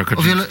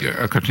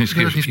a Kaczyński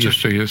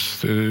jeszcze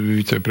jest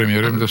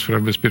wicepremierem do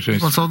spraw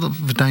bezpieczeństwa?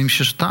 Wydaje mi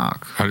się, że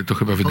tak. Ale to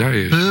chyba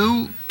wydaje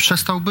się.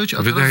 Przestał być,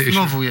 a teraz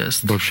znowu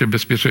jest. Bo się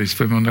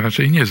bezpieczeństwem on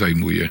raczej nie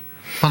zajmuje.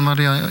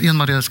 Jan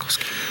Maria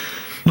Jackowski.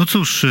 No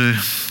cóż,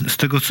 z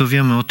tego co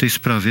wiemy o tej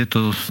sprawie,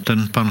 to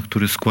ten pan,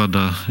 który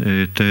składa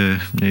te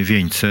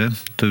wieńce,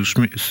 to już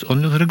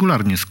on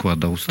regularnie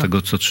składał, z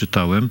tego co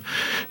czytałem.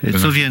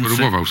 Co więcej...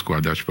 Próbował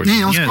składać.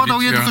 Nie, on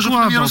składał je, tylko że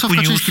Jarosław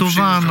później Kaczyński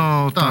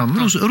usuwano,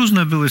 przyjeżdżał. tam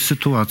różne były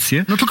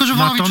sytuacje. No tylko, że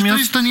to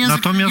jest ten język,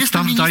 natomiast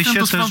jestem tam zdaje ministrem się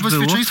do spraw też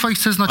było, bezpieczeństwa i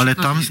chcę znać ale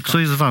tam, nazwiska.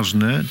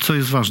 co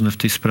jest ważne w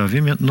tej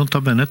sprawie,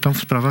 notabene tam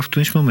sprawa w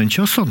którymś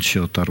momencie o sąd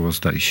się otarła,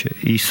 zdaje się.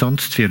 I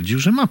sąd stwierdził,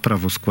 że ma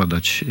prawo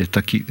składać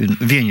taki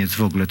wieniec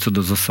w ogóle co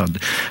do zasady.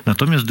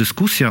 Natomiast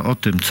dyskusja o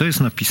tym, co jest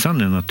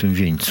napisane na tym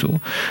wieńcu,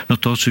 no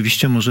to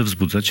oczywiście może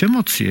wzbudzać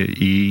emocje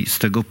i z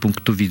tego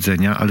punktu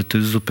widzenia, ale to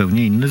jest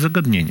zupełnie inne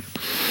zagadnienie.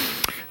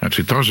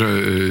 Znaczy to, że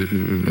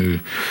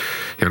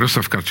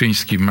Jarosław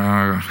Kaczyński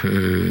ma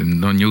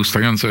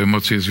nieustające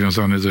emocje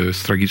związane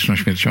z tragiczną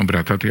śmiercią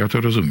brata, to ja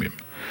to rozumiem.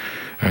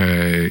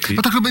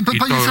 No tak,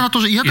 panie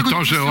senatorze, ja tego nie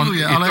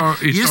kwestionuję, ale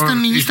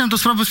jestem ministrem do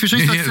spraw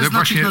bezpieczeństwa, chcę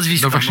znać ich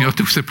nazwiska. No właśnie o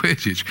tym chcę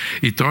powiedzieć.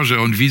 I to,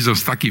 że on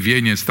widząc taki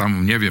wieniec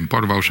tam, nie wiem,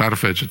 porwał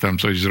szarfę, czy tam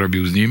coś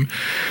zrobił z nim,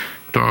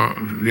 to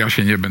ja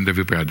się nie będę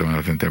wypowiadał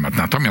na ten temat.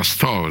 Natomiast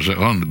to, że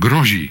on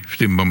grozi w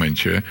tym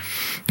momencie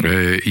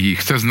i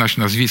chce znać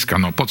nazwiska,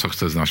 no po co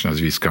chce znać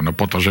nazwiska? No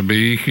po to, żeby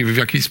ich w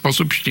jakiś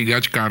sposób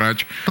ścigać,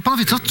 karać. To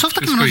panowie, co w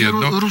takim razie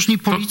różni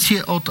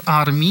policję od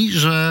armii,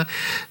 że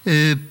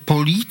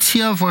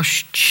policja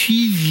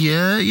właściwie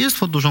jest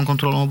pod dużą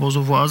kontrolą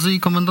obozu władzy i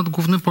komendant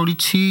główny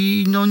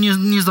policji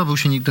nie zdobył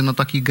się nigdy na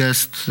taki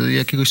gest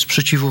jakiegoś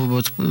sprzeciwu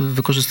wobec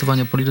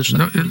wykorzystywania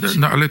politycznego policji.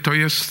 No ale to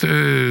jest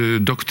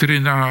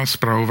doktryna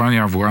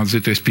sprawowania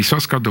władzy, to jest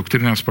pisowska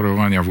doktryna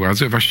sprawowania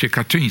władzy, właściwie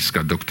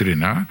kaczyńska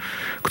doktryna,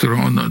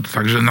 którą on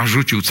także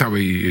narzucił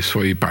całej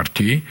swojej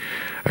partii,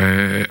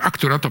 a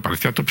która to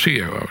partia to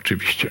przyjęła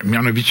oczywiście.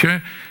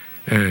 Mianowicie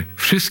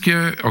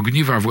wszystkie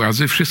ogniwa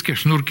władzy, wszystkie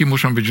sznurki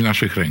muszą być w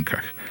naszych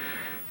rękach.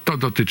 To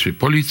dotyczy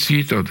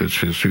policji, to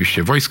dotyczy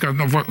oczywiście wojska.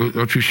 No,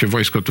 oczywiście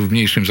wojsko tu w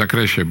mniejszym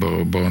zakresie,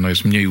 bo ono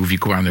jest mniej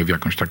uwikłane w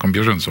jakąś taką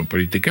bieżącą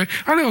politykę,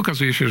 ale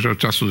okazuje się, że od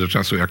czasu do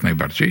czasu jak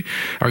najbardziej.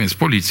 A więc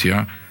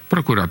policja,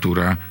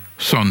 prokuratura,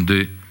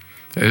 sądy,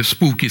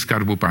 spółki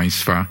Skarbu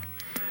Państwa,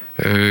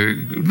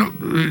 no,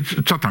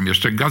 co tam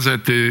jeszcze,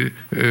 gazety,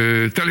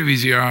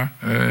 telewizja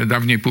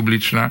dawniej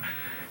publiczna.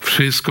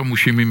 Wszystko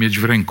musimy mieć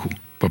w ręku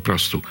po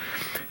prostu.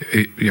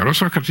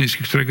 Jarosław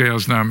Kaczyński, którego ja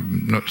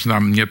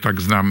znam, nie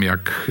tak znam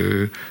jak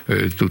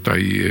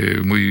tutaj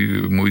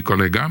mój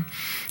kolega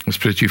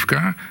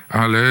sprzeciwka,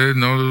 ale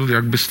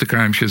jakby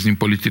stykałem się z nim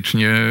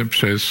politycznie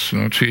przez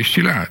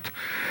 30 lat.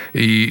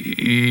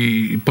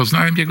 I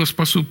poznałem jego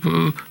sposób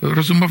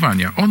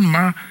rozumowania. On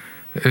ma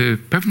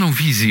pewną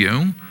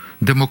wizję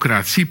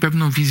demokracji,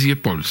 pewną wizję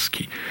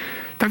Polski.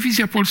 Ta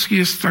wizja Polski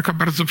jest taka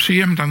bardzo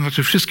przyjemna,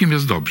 znaczy wszystkim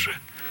jest dobrze.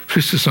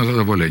 Wszyscy są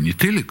zadowoleni.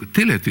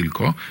 Tyle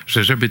tylko,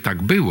 że żeby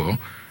tak było,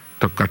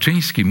 to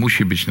Kaczyński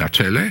musi być na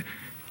czele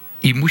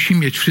i musi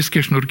mieć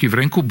wszystkie sznurki w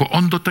ręku, bo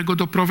on do tego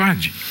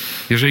doprowadzi.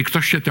 Jeżeli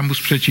ktoś się temu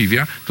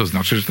sprzeciwia, to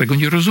znaczy, że tego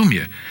nie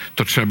rozumie.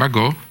 To trzeba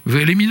go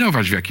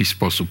wyeliminować w jakiś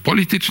sposób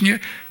politycznie,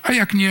 a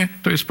jak nie,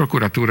 to jest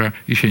prokuratura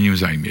i się nim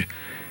zajmie.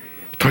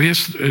 To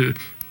jest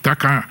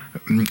taka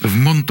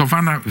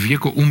wmontowana w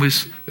jego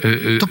umysł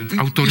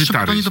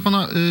autorytaryzm. Jeszcze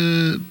pytanie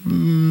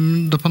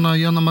do pana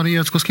Jana Marii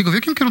Jackowskiego. W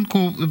jakim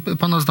kierunku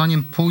pana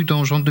zdaniem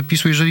pójdą rządy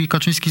PiS-u, jeżeli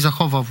Kaczyński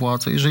zachowa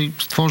władzę, jeżeli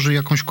stworzy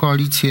jakąś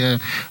koalicję,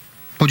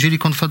 podzieli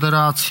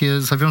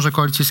Konfederację, zawiąże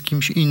koalicję z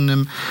kimś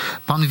innym?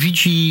 Pan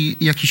widzi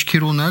jakiś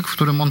kierunek, w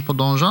którym on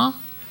podąża?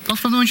 On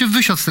w pewnym momencie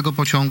wysiadł z tego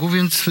pociągu,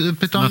 więc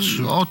pytam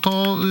o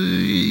to,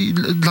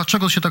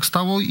 dlaczego się tak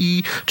stało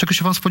i czego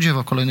się pan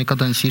spodziewa w kolejnej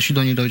kadencji, jeśli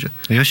do niej dojdzie?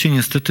 Ja się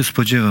niestety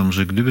spodziewam,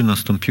 że gdyby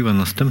nastąpiła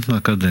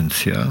następna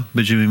kadencja,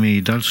 będziemy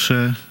mieli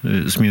dalsze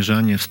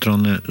zmierzanie w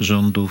stronę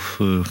rządów,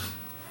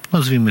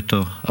 nazwijmy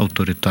to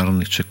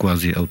autorytarnych czy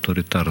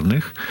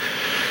quasi-autorytarnych,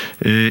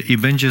 i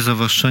będzie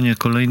zawłaszczanie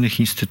kolejnych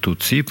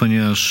instytucji,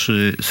 ponieważ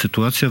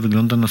sytuacja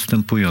wygląda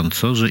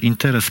następująco, że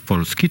interes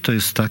Polski to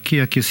jest taki,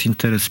 jak jest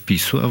interes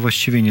PiS-u, a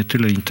właściwie nie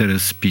tyle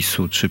interes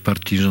PiS-u czy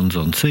partii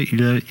rządzącej,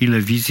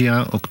 ile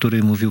wizja, o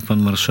której mówił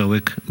pan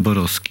marszałek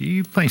Borowski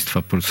i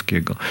państwa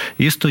polskiego.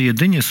 Jest to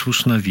jedynie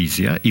słuszna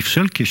wizja i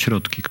wszelkie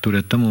środki,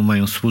 które temu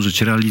mają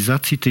służyć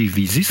realizacji tej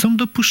wizji, są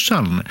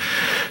dopuszczalne.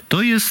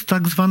 To jest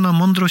tak zwana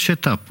mądrość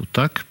etapu,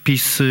 tak?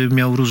 PiS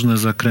miał różne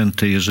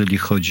zakręty, jeżeli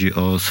chodzi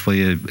o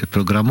swoje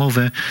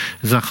programowe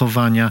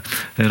zachowania.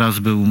 Raz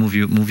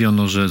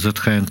mówiono, że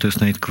ZHN to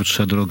jest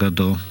najkrótsza droga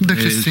do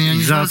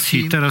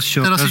dechrystianizacji. Teraz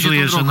się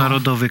okazuje, że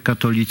narodowy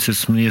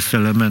katolicyzm jest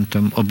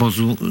elementem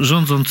obozu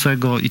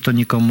rządzącego i to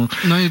nikomu...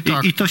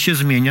 I to się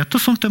zmienia. To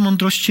są te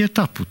mądrości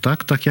etapu,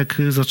 tak? Tak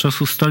jak za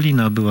czasów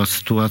Stalina była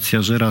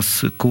sytuacja, że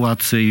raz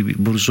kułacy i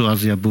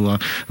burżuazja była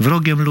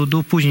wrogiem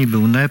ludu, później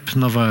był NEP,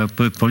 nowa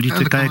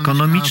polityka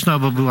ekonomiczna,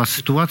 bo była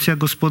sytuacja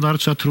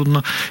gospodarcza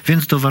trudna,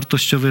 więc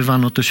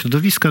dowartościowywano te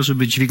środowiska,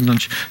 żeby dźwignąć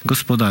udźwignąć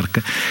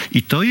gospodarkę.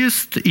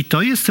 I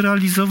to jest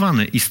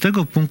realizowane. I z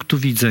tego punktu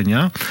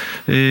widzenia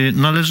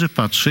należy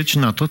patrzeć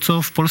na to,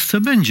 co w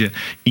Polsce będzie.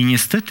 I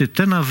niestety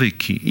te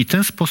nawyki i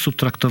ten sposób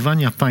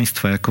traktowania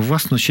państwa jako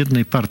własność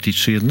jednej partii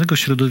czy jednego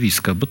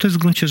środowiska, bo to jest w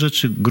gruncie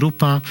rzeczy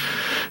grupa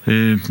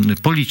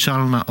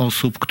policzalna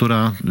osób,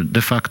 która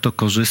de facto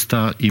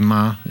korzysta i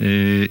ma...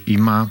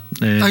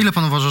 A ile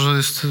pan uważa, że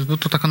jest, bo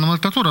to taka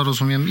nomenklatura,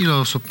 rozumiem, ile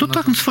osób? To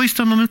tak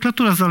swoista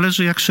nomenklatura,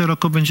 zależy jak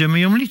szeroko będziemy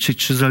ją liczyć,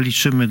 czy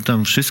zaliczymy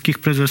tam wszystkich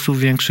prezesów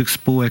większych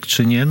spółek,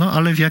 czy nie, no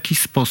ale w jakiś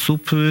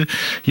sposób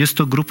jest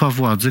to grupa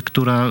władzy,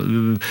 która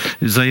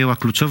zajęła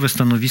kluczowe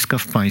stanowiska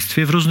w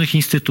państwie, w różnych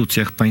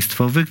instytucjach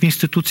państwowych, w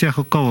instytucjach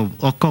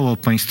około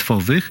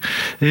państwowych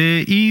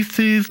i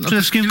przede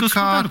wszystkim w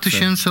gospodarce. Kilka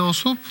tysięcy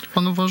osób,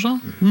 pan uważa?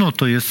 No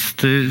to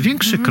jest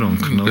większy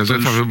krąg. No,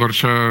 Gazeta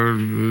Wyborcza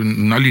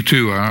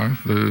naliczyła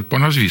po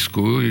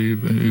nazwisku i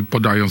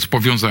podając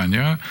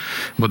powiązania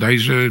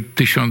bodajże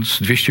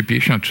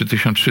 1250 czy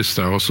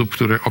 1300 osób,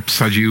 które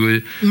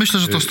obsadziły... Myślę,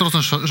 że to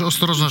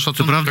ostrożny szacunek.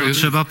 To prawda,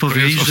 trzeba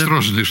powiedzieć, to jest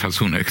ostrożny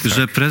szacunek.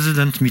 Że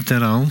prezydent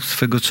Mitterrand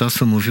swego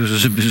czasu mówił, że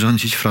żeby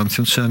rządzić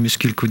Francją trzeba mieć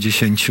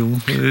kilkudziesięciu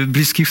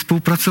bliskich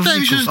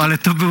współpracowników, ale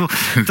to było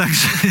tak,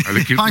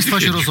 że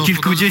państwa się rozrosło.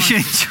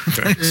 Kilkudziesięciu.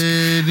 Tak.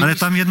 Ale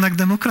tam jednak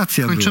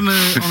demokracja Kończymy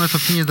była. Onet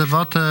Opinię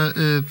debatę.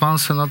 Pan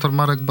senator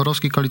Marek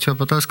Borowski, Koalicja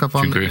Obywatelska,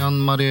 pan Jan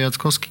Maria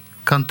Jackowski,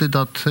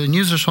 kandydat,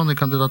 niezrzeszony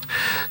kandydat,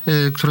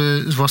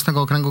 który z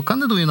własnego okręgu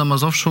kandyduje na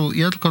Mazowszu.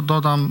 Ja tylko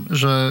dodam,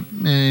 że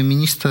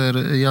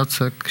minister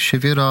Jacek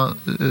Siewiera,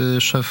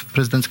 szef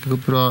Prezydenckiego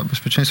Biura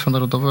Bezpieczeństwa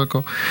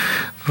Narodowego,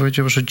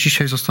 powiedział, że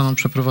dzisiaj zostaną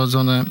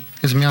przeprowadzone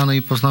zmiany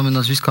i poznamy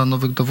nazwiska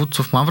nowych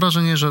dowódców. Mam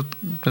wrażenie, że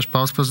też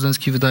Pałac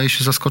Prezydencki wydaje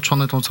się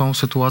zaskoczony tą całą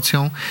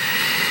sytuacją.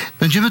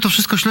 Będziemy to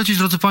wszystko śledzić,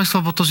 drodzy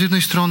państwo, bo to z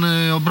jednej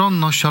strony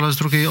obronność, ale z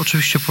drugiej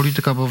oczywiście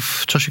polityka, bo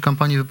w czasie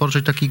kampanii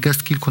wyborczej taki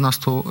gest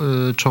kilkunastu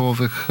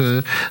czołowych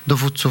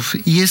dowódców.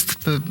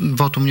 Jest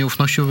wotum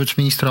nieufności wobec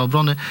ministra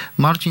obrony.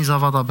 Marcin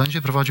Zawada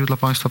będzie prowadził dla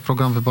państwa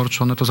program wyborczy.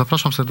 To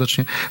zapraszam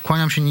serdecznie.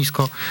 Kłaniam się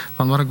nisko.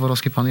 Pan Marek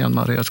Borowski, pan Jan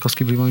Maria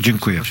Jackowski byli moi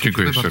Dziękuję.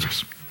 Dziękuję jeszcze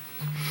raz.